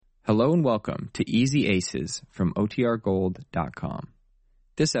Hello and welcome to Easy Aces from OTRGold.com.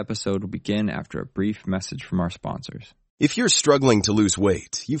 This episode will begin after a brief message from our sponsors. If you're struggling to lose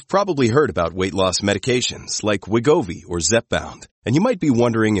weight, you've probably heard about weight loss medications like Wegovy or Zepbound, and you might be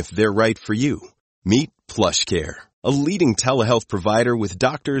wondering if they're right for you. Meet PlushCare, a leading telehealth provider with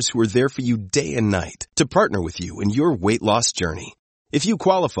doctors who are there for you day and night to partner with you in your weight loss journey. If you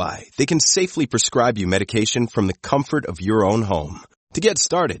qualify, they can safely prescribe you medication from the comfort of your own home. To get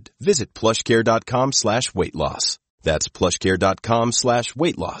started, visit plushcare.com/weight loss. That's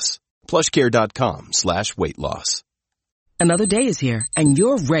plushcare.com/weight loss. plushcare.com/weight loss. Another day is here, and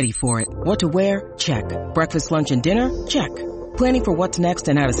you're ready for it. What to wear? Check. Breakfast, lunch, and dinner? Check. Planning for what's next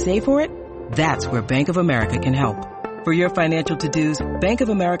and how to save for it? That's where Bank of America can help. For your financial to-dos, Bank of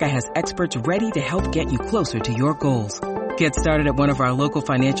America has experts ready to help get you closer to your goals. Get started at one of our local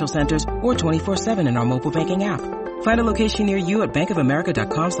financial centers or 24/7 in our mobile banking app. Find a location near you at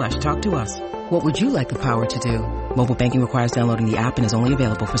bankofamerica.com/talktous. What would you like the power to do? Mobile banking requires downloading the app and is only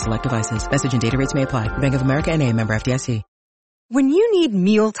available for select devices. Message and data rates may apply. Bank of America N.A., member FDIC. When you need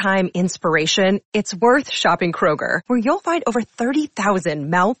mealtime inspiration, it's worth shopping Kroger, where you'll find over 30,000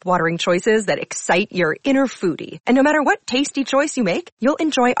 mouth-watering choices that excite your inner foodie. And no matter what tasty choice you make, you'll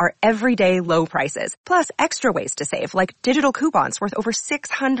enjoy our everyday low prices, plus extra ways to save, like digital coupons worth over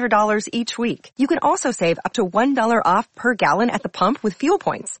 $600 each week. You can also save up to $1 off per gallon at the pump with fuel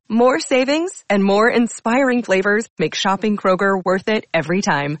points. More savings and more inspiring flavors make shopping Kroger worth it every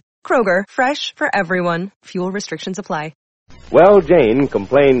time. Kroger, fresh for everyone. Fuel restrictions apply. Well, Jane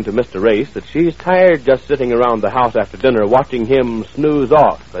complained to Mr. Race that she's tired just sitting around the house after dinner watching him snooze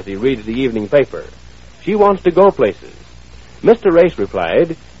off as he reads the evening paper. She wants to go places. Mr. Race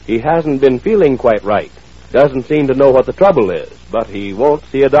replied he hasn't been feeling quite right, doesn't seem to know what the trouble is, but he won't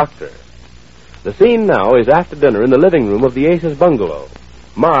see a doctor. The scene now is after dinner in the living room of the Aces bungalow.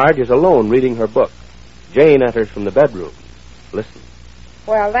 Marge is alone reading her book. Jane enters from the bedroom. Listen.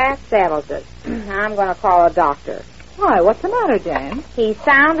 Well, that settles it. I'm going to call a doctor. Why, what's the matter, Jane? He's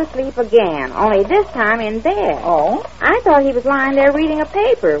sound asleep again, only this time in bed. Oh? I thought he was lying there reading a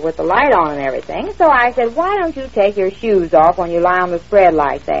paper with the light on and everything, so I said, why don't you take your shoes off when you lie on the spread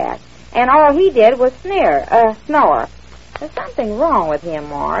like that? And all he did was snore. There's something wrong with him,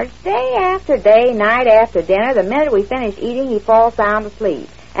 Marge. Day after day, night after dinner, the minute we finish eating, he falls sound asleep.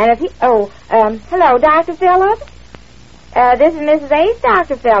 And if he... hello, Dr. Phillips? This is Mrs. Ace,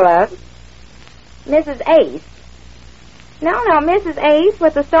 Dr. Phillips. Mrs. Ace. No, Mrs. Ace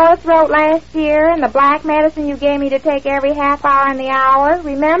with the sore throat last year and the black medicine you gave me to take every half hour in the hour,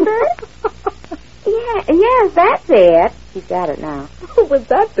 remember? Yes, that's it. He's got it now. With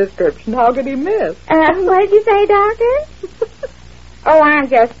that description, how could he miss? What did you say, Doctor? Oh, I'm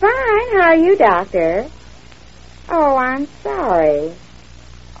just fine. How are you, Doctor? Oh, I'm sorry.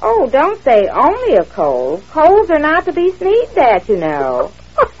 Oh, don't say only a cold. Colds are not to be sneezed at, you know.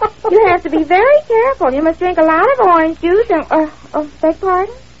 You have to be very careful. You must drink a lot of orange juice and... beg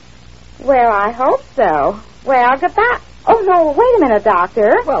pardon? Well, I hope so. Well, goodbye. Oh, no, wait a minute,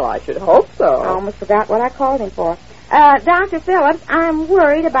 Doctor. Well, I should hope so. I almost forgot what I called him for. Dr. Phillips, I'm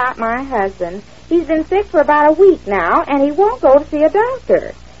worried about my husband. He's been sick for about a week now, and he won't go to see a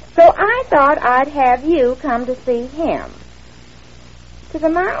doctor. So I thought I'd have you come to see him. To the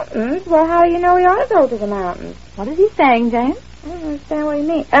mountains? Well, how do you know he ought to go to the mountains? What is he saying, Jane? I don't understand what he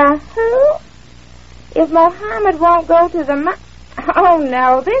means. Who? If Mohammed won't go to the Oh,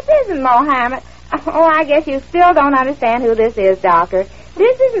 no, this isn't Mohammed. Oh, I guess you still don't understand who this is, Doctor.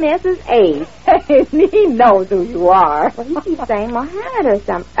 This is Mrs. Ace. He knows who you are. Well, he keeps saying Mohammed or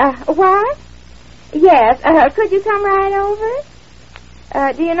something. What? Yes, could you come right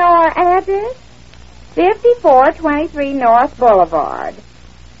over? Do you know our address? 5423 North Boulevard.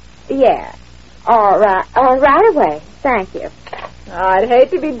 Yeah. All right. Right away. Thank you. I'd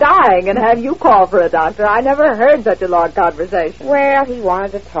hate to be dying and have you call for a doctor. I never heard such a long conversation. Well, he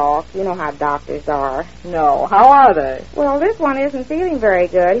wanted to talk. You know how doctors are. No. How are they? Well, this one isn't feeling very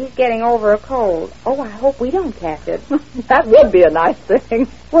good. He's getting over a cold. Oh, I hope we don't catch it. That would be a nice thing.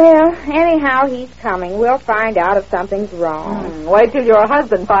 Well, anyhow, he's coming. We'll find out if something's wrong. Wait till your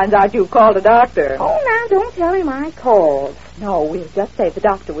husband finds out you've called a doctor. Oh, now, don't tell him I called. No, we'll just say the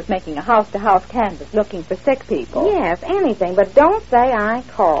doctor was making a house-to-house canvass looking for sick people. Yes, anything, but don't say I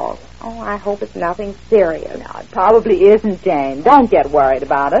called. Oh, I hope it's nothing serious. No, it probably isn't, Jane. Don't get worried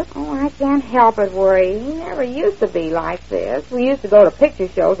about it. Oh, I can't help it worry. He never used to be like this. We used to go to picture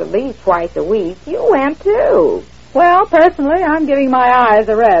shows at least twice a week. You went, too. Well, personally, I'm giving my eyes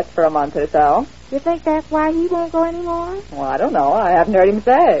a rest for a month or so. You think that's why he won't go anymore? Well, I don't know. I haven't heard him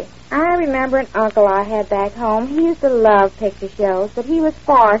say. I remember an uncle I had back home. He used to love picture shows, but he was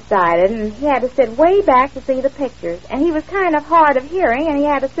far-sighted, and he had to sit way back to see the pictures. And he was kind of hard of hearing, and he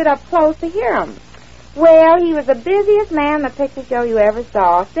had to sit up close to hear them. Well, he was the busiest man in the picture show you ever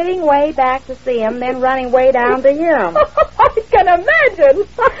saw, sitting way back to see him, then running way down to hear him. I can imagine.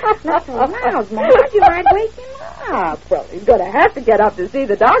 Not so loud, Marge. You might wake him up. Well, he's going to have to get up to see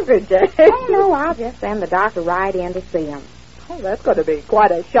the doctor, Jane. Oh, no, I'll just send the doctor right in to see him. Oh, that's going to be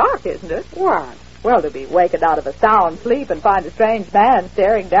quite a shock, isn't it? What? Well, to be wakened out of a sound sleep and find a strange man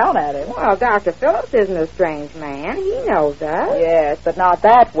staring down at him. Well, Dr. Phillips isn't a strange man. He knows us. Yes, but not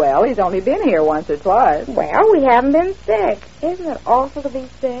that well. He's only been here once or twice. Well, we haven't been sick. Isn't it awful to be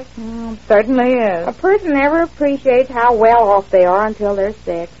sick? Certainly is. A person never appreciates how well off they are until they're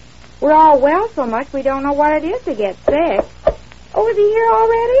sick. We're all well so much we don't know what it is to get sick. Oh, is he here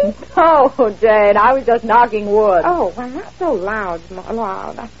already? Oh, Jane, I was just knocking wood. Oh, well, not so loud.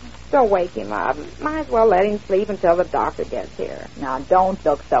 Don't wake him up. Might as well let him sleep until the doctor gets here. Now, don't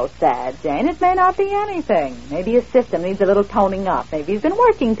look so sad, Jane. It may not be anything. Maybe his system needs a little toning up. Maybe he's been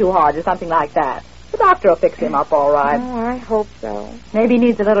working too hard or something like that. The doctor will fix him up all right. Oh, I hope so. Maybe he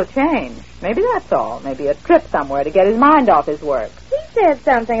needs a little change. Maybe that's all. Maybe a trip somewhere to get his mind off his work. He said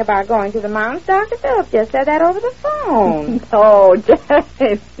something about going to the mountains. Dr. Phillips just said that over the phone. Oh,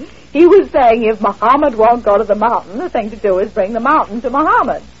 Jane. He was saying if Muhammad won't go to the mountain, the thing to do is bring the mountain to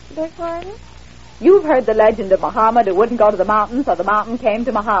Muhammad. Beg pardon? You've heard the legend of Muhammad who wouldn't go to the mountain, so the mountain came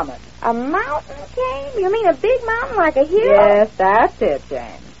to Muhammad. A mountain came? You mean a big mountain like a hill? Yes, that's it,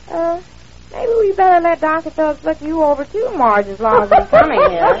 Jane. Maybe we better let Dr. Phillips look you over too, Marge, as long as he's coming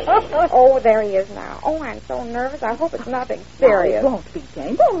here. Oh, there he is now. Oh, I'm so nervous. I hope it's nothing serious. No, it won't be,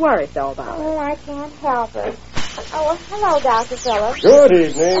 Jane. Don't worry so about it. Oh, I can't help it. Oh, hello, Dr. Phillips. Good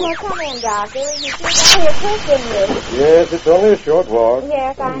evening. Oh, come in, Doctor. You seem to be a person here. Yes, it's only a short walk.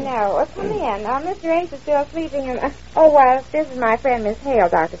 Yes, I know. Come in. Mr. Ace is still sleeping in... this is my friend, Miss Hale,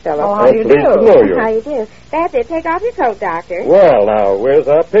 Dr. Phillips. Oh, how do you Pleased to know you. How you do? That's it. Take off your coat, Doctor. Well, now, where's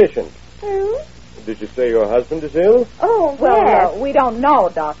our patient? Who? Did you say your husband is ill? Oh, Well, yes. we don't know,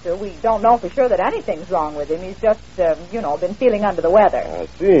 Doctor. We don't know for sure that anything's wrong with him. He's just, been feeling under the weather. I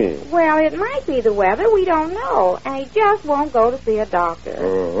see. Well, it might be the weather. We don't know. And he just won't go to see a doctor.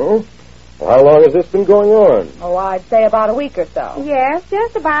 Uh-huh. Well, how long has this been going on? Oh, I'd say about a week or so. Yes,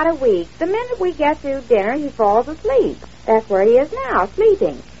 just about a week. The minute we get through dinner, he falls asleep. That's where he is now,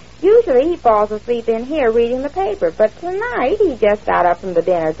 sleeping. Usually he falls asleep in here reading the paper, but tonight he just got up from the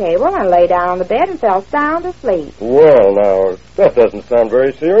dinner table and lay down on the bed and fell sound asleep. Well, now, that doesn't sound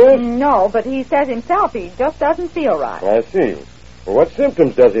very serious. No, but he says himself he just doesn't feel right. I see. Well, what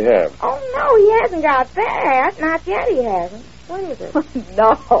symptoms does he have? Oh, no, he hasn't got that. Not yet he hasn't. What is it?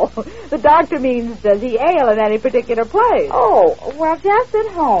 No, the doctor means does he ail in any particular place? Oh, well, just at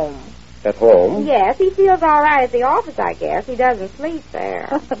home. At home? Yes, he feels all right at the office, I guess. He doesn't sleep there.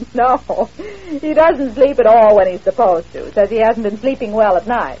 No, he doesn't sleep at all when he's supposed to. Says he hasn't been sleeping well at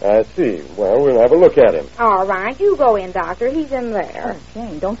night. I see. Well, we'll have a look at him. All right, you go in, Doctor. He's in there. Oh,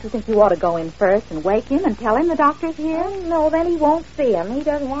 Jane, don't you think you ought to go in first and wake him and tell him the doctor's here? Oh, no, then he won't see him. He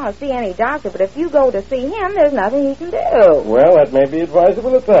doesn't want to see any doctor, but if you go to see him, there's nothing he can do. Well, that may be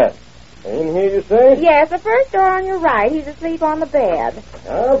advisable at that. In here, you say? Yes, the first door on your right. He's asleep on the bed.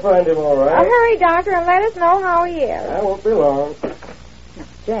 I'll find him all right. Hurry, Doctor, and let us know how he is. I won't be long.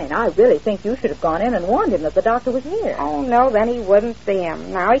 Jane, I really think you should have gone in and warned him that the doctor was here. Oh, no, then he wouldn't see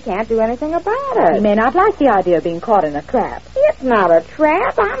him. Now he can't do anything about it. He may not like the idea of being caught in a trap. It's not a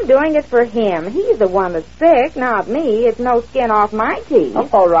trap. I'm doing it for him. He's the one that's sick, not me. It's no skin off my teeth.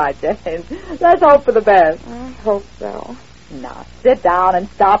 All right, Jane. Let's hope for the best. I hope so. Now, sit down and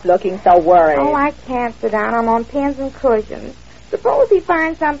stop looking so worried. Oh, I can't sit down. I'm on pins and cushions. Suppose he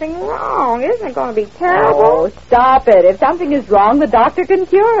finds something wrong. Isn't it going to be terrible? Oh, stop it. If something is wrong, the doctor can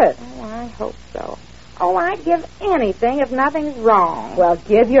cure it. Oh, I hope so. Oh, I'd give anything if nothing's wrong. Well,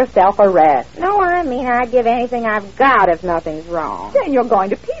 give yourself a rest. No, I mean I'd give anything I've got if nothing's wrong. Then you're going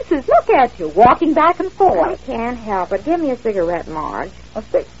to pieces. Look at you, walking back and I forth. can't help it. Give me a cigarette, Marge.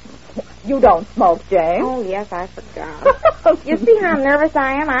 You don't smoke, Jane. Oh, yes, I forgot. You see how nervous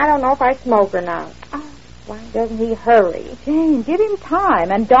I am? I don't know if I smoke or not. Oh, why doesn't he hurry? Jane, give him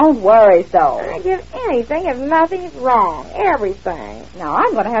time and don't worry so. I'd give anything if nothing's wrong. Everything. Now,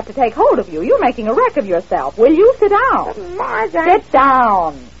 I'm going to have to take hold of you. You're making a wreck of yourself. Will you sit down? But Marge, I... Sit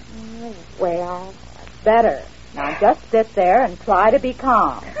down. Well... Better. Now, just sit there and try to be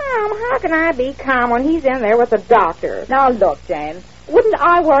calm. Calm? How can I be calm when he's in there with the doctor? Now, look, Jane. Wouldn't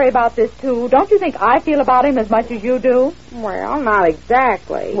I worry about this, too? Don't you think I feel about him as much as you do? Well, not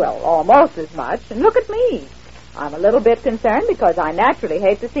exactly. Well, almost as much. And look at me. I'm a little bit concerned because I naturally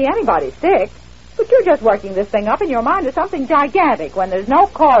hate to see anybody sick. But you're just working this thing up in your mind as something gigantic when there's no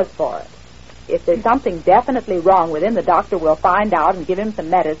cause for it. If there's something definitely wrong with him, the doctor will find out and give him some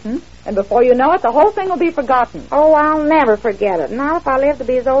medicine. And before you know it, the whole thing will be forgotten. Oh, I'll never forget it. Not if I live to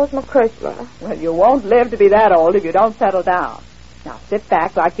be as old as McChrysler. Well, you won't live to be that old if you don't settle down. Now, sit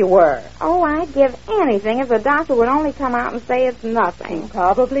back like you were. Oh, I'd give anything if the doctor would only come out and say it's nothing. He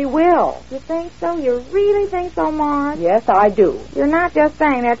probably will. You think so? You really think so, Marge? Yes, I do. You're not just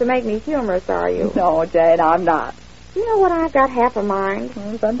saying that to make me humorous, are you? No, Jane, I'm not. You know what? I've got half a mind.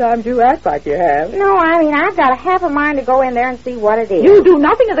 Well, sometimes you act like you have. No, I mean, I've got a half a mind to go in there and see what it is. You do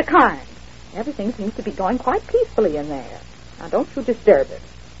nothing of the kind. Everything seems to be going quite peacefully in there. Now, don't you disturb it.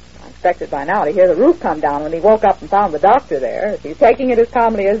 I expected by now to hear the roof come down when he woke up and found the doctor there. If he's taking it as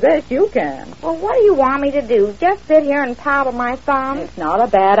calmly as this, you can. Well, what do you want me to do? Just sit here and powder my thumb? It's not a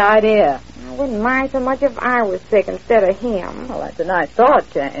bad idea. I wouldn't mind so much if I was sick instead of him. Well, that's a nice thought,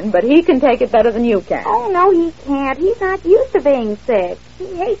 Jane, but he can take it better than you can. Oh, no, he can't. He's not used to being sick.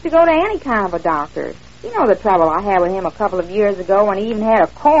 He hates to go to any kind of a doctor. You know the trouble I had with him a couple of years ago when he even had a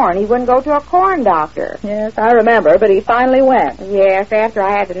corn. He wouldn't go to a corn doctor. Yes, I remember, but he finally went. Yes, after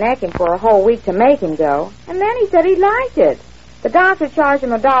I had to neck him for a whole week to make him go. And then he said he liked it. The doctor charged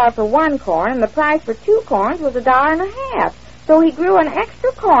him $1 for one corn, and the price for 2 corns was $1.50. So he grew an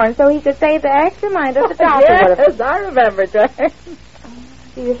extra corn so he could save the extra money that the doctor would have. Yes, I remember, Jane.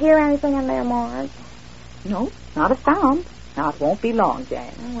 Do you hear anything in there, Marge? No, not a sound. Now, it won't be long,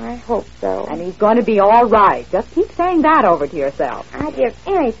 Jane. Oh, I hope so. And he's going to be all right. Just keep saying that over to yourself. I'd give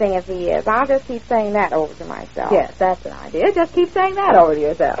anything if he is. I'll just keep saying that over to myself. Yes, that's an idea. Just keep saying that over to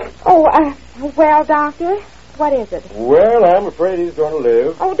yourself. Oh, well, Doctor, what is it? Well, I'm afraid he's going to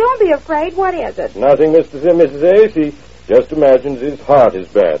live. Oh, don't be afraid. What is it? Nothing, Mrs. Ace. He just imagines his heart is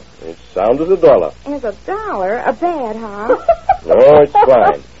bad. It's sound as $1. Is $1 a bad, huh? No, it's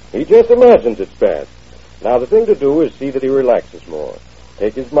fine. He just imagines it's bad. Now, the thing to do is see that he relaxes more.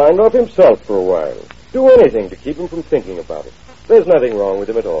 Take his mind off himself for a while. Do anything to keep him from thinking about it. There's nothing wrong with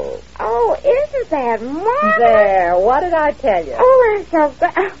him at all. Oh, isn't that marvelous? There, what did I tell you? Oh, I'm so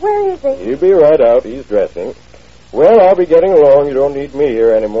glad. Where is he? He'll be right out. He's dressing. Well, I'll be getting along. You don't need me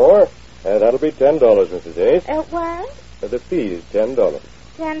here anymore. That'll be $10, Mrs. Ace. What? The fee is $10.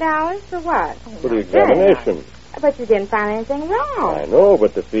 $10 for what? For the examination. But you didn't find anything wrong. I know,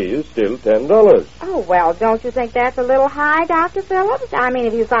 but the fee is still $10. Oh, well, don't you think that's a little high, Dr. Phillips? I mean,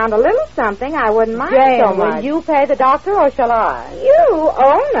 if you found a little something, I wouldn't mind so much. Will you pay the doctor or shall I? You?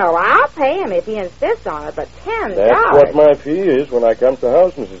 Oh, no, I'll pay him if he insists on it, but $10. That's what my fee is when I come to the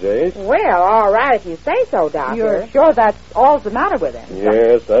house, Mrs. Ace. Well, all right, if you say so, Doctor. You're sure that's all's the matter with him?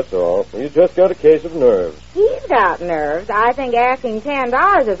 Yes, that's all. He's just got a case of nerves. He's got nerves. I think asking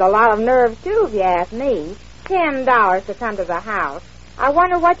 $10 is a lot of nerves, too, if you ask me. $10 to come to the house. I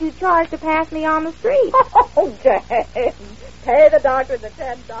wonder what you charge to pass me on the street. Oh, Jane. Pay the doctor the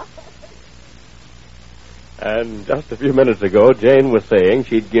 $10. And just a few minutes ago, Jane was saying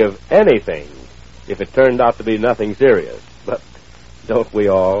she'd give anything if it turned out to be nothing serious. But don't we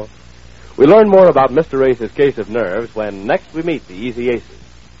all? We learn more about Mr. Ace's case of nerves when next we meet the Easy Aces.